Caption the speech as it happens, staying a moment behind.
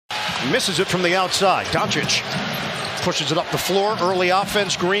Misses it from the outside. Doncic pushes it up the floor. Early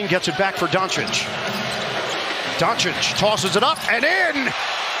offense. Green gets it back for Doncic. Doncic tosses it up and in.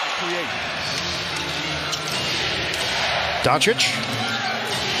 Doncic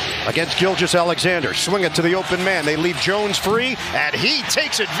against Gilgeous-Alexander. Swing it to the open man. They leave Jones free, and he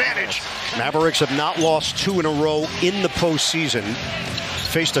takes advantage. Mavericks have not lost 2 in a row in the postseason.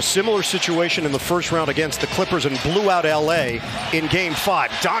 Faced a similar situation in the first round against the Clippers and blew out LA in Game 5.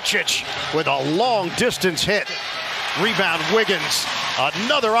 Doncic with a long-distance hit. Rebound, Wiggins.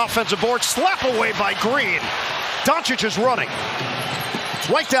 Another offensive board. Slap away by Green. Doncic is running.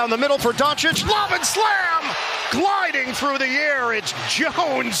 Right down the middle for Doncic. Lob and slam! Gliding through the air, it's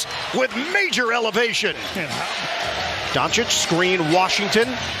Jones with major elevation. Doncic, screen, Washington.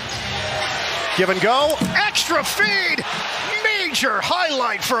 Give and go. Extra feed! Major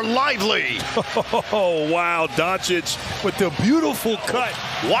highlight for Lively. Oh, wow. Doncic with the beautiful cut.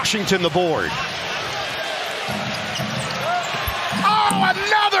 Washington the board. Oh,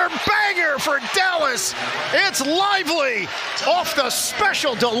 another banger for Dallas. It's Lively off the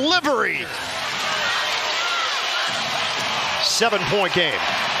special delivery. 7-point game.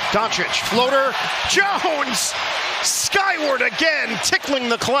 Doncic, floater. Jones skyward again, tickling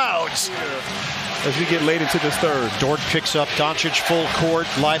the clouds. As we get late into this third. Dort picks up Doncic full court.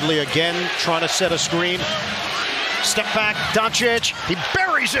 Lively again trying to set a screen. Step back, Doncic. He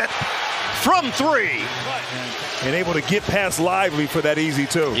buries it from 3. And able to get past Lively for that easy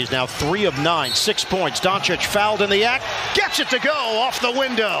two. He's now 3 of 9, 6 points. Doncic fouled in the act. Gets it to go off the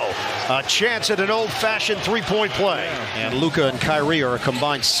window. A chance at an old-fashioned 3-point play. And Luka and Kyrie are a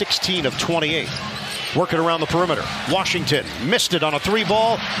combined 16 of 28. Working around the perimeter. Washington missed it on a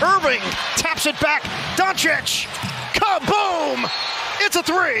 3-ball. Irving taps it back. Doncic. Kaboom! It's a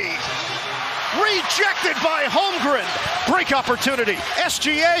 3. Rejected by Holmgren. Break opportunity.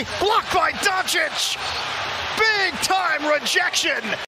 SGA blocked by Doncic. Big time rejection.